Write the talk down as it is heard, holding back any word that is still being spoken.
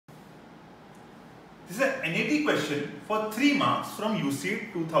This is an NAT question for 3 marks from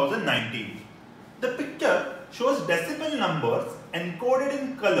UCEED 2019. The picture shows decimal numbers encoded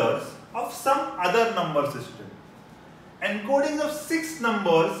in colors of some other number system. Encodings of 6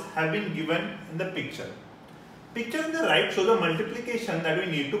 numbers have been given in the picture. Picture on the right shows a multiplication that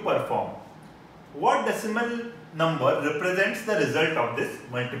we need to perform. What decimal number represents the result of this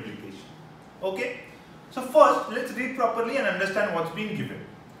multiplication? Okay. So first, let's read properly and understand what's been given.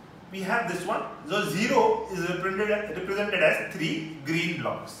 We have this one. So 0 is represented as 3 green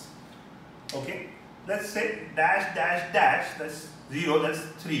blocks. Okay. Let's say dash dash dash, that's 0, that's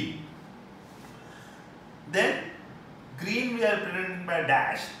 3. Then green we are representing by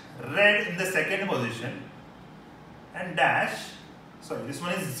dash, red in the second position, and dash, sorry, this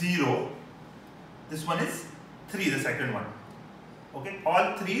one is 0, this one is 3, the second one. Okay,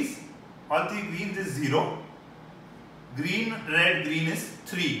 all three greens is 0, green, red, green is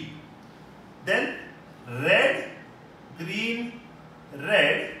 3. Then red, green,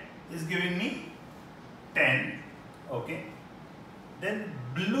 red is giving me 10. Okay. Then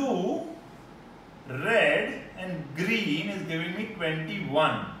blue, red and green is giving me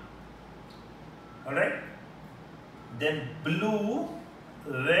 21. Alright. Then blue,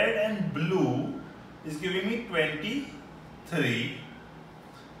 red and blue is giving me 23.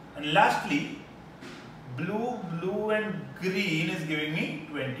 And lastly, blue, blue and green is giving me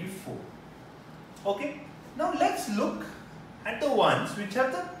 24. Okay. Now let's look at the ones which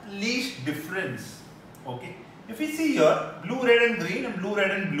have the least difference. Okay. If we see here, blue, red and green and blue,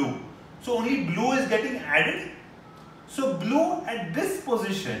 red and blue. So only blue is getting added. So blue at this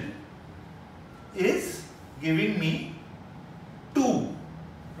position is giving me 2.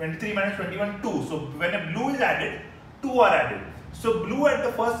 23 minus 21, 2. So when a blue is added, 2 are added. So blue at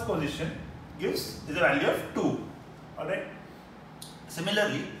the first position is a value of 2. Alright.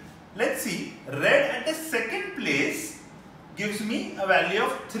 Similarly, let's see, red at the second place gives me a value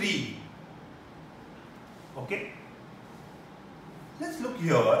of 3. Okay. Let's look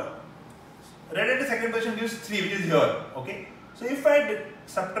here. Red at the second position gives 3, which is here. Okay. So if I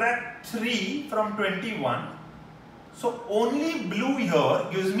subtract 3 from 21, so only blue here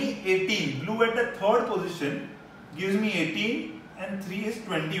gives me 18. Blue at the third position gives me 18 and 3 is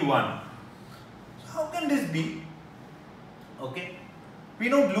 21. So how can this be? Okay. We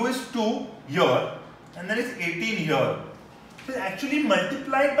know blue is 2 here and then it's 18 here. So it's actually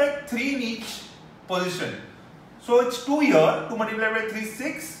multiplied by 3 in each position. So it's 2 here, 2 multiplied by 3,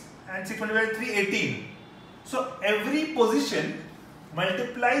 6 and 6 multiplied by 3, 18. So every position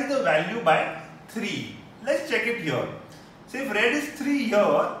multiplies the value by 3. Let's check it here. So if red is 3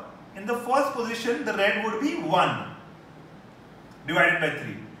 here, in the first position the red would be 1 divided by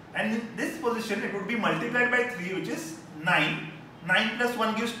 3. And in this position it would be multiplied by 3, which is 9. 9 plus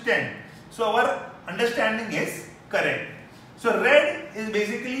 1 gives 10. So our understanding is correct. So red is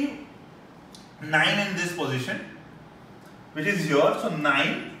basically 9 in this position, which is here. So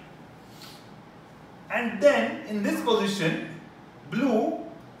 9. And then in this position, blue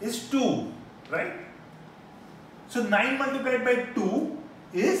is 2, right? So 9 multiplied by 2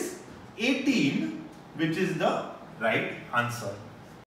 is 18, which is the right answer.